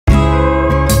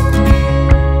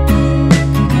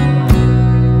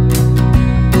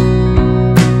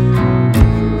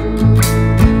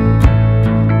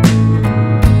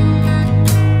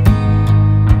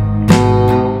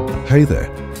Hey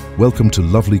there, welcome to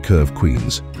Lovely Curve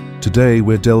Queens. Today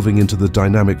we're delving into the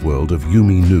dynamic world of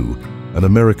Yumi Nu, an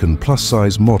American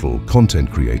plus-size model,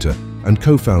 content creator, and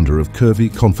co-founder of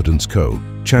Curvy Confidence Co.,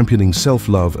 championing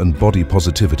self-love and body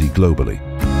positivity globally.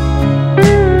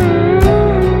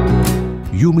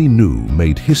 Yumi Nu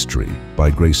made history by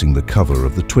gracing the cover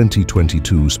of the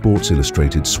 2022 Sports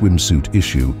Illustrated swimsuit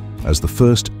issue as the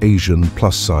first Asian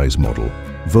plus-size model.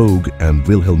 Vogue and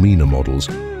Wilhelmina models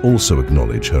also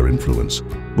acknowledge her influence.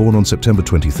 Born on September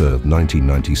 23,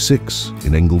 1996,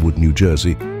 in Englewood, New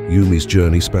Jersey, Yumi's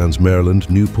journey spans Maryland,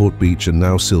 Newport Beach, and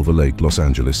now Silver Lake, Los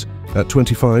Angeles. At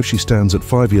 25, she stands at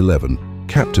 5'11",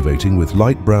 captivating with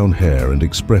light brown hair and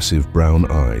expressive brown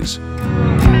eyes.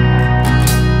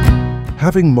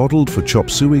 Having modeled for Chop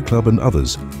Suey Club and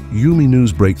others, Yumi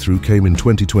Nu's breakthrough came in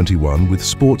 2021 with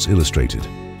Sports Illustrated,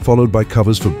 followed by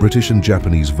covers for British and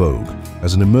Japanese Vogue.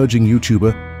 As an emerging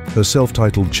YouTuber, her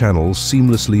self-titled channel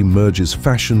seamlessly merges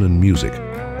fashion and music.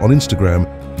 On Instagram,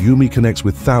 Yumi connects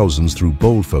with thousands through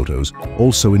bold photos,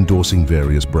 also endorsing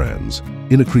various brands.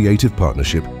 In a creative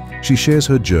partnership, she shares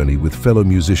her journey with fellow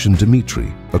musician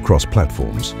Dimitri across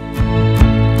platforms.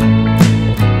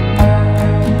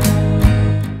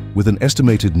 With an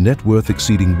estimated net worth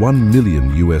exceeding $1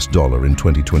 million in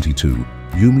 2022,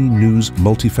 Yumi Nu's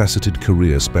multifaceted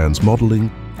career spans modeling,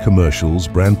 commercials,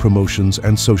 brand promotions,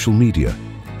 and social media.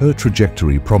 Her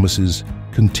trajectory promises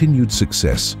continued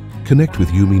success. Connect with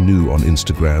Yumi Nu on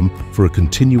Instagram for a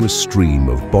continuous stream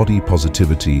of body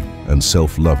positivity and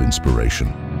self-love inspiration.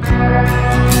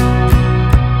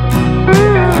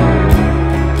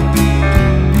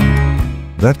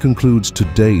 That concludes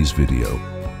today's video.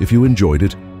 If you enjoyed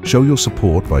it, show your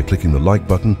support by clicking the like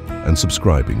button and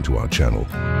subscribing to our channel.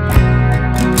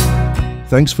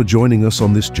 Thanks for joining us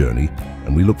on this journey,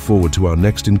 and we look forward to our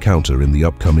next encounter in the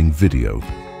upcoming video.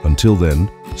 Until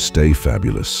then, stay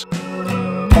fabulous.